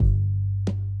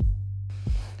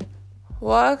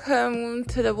Welcome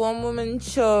to the One Woman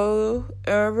Show,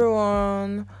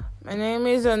 everyone. My name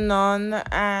is Anon,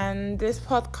 and this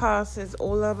podcast is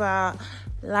all about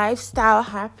lifestyle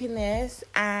happiness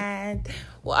and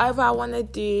whatever I want to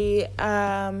do.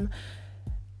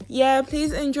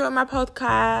 Please enjoy my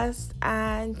podcast,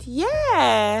 and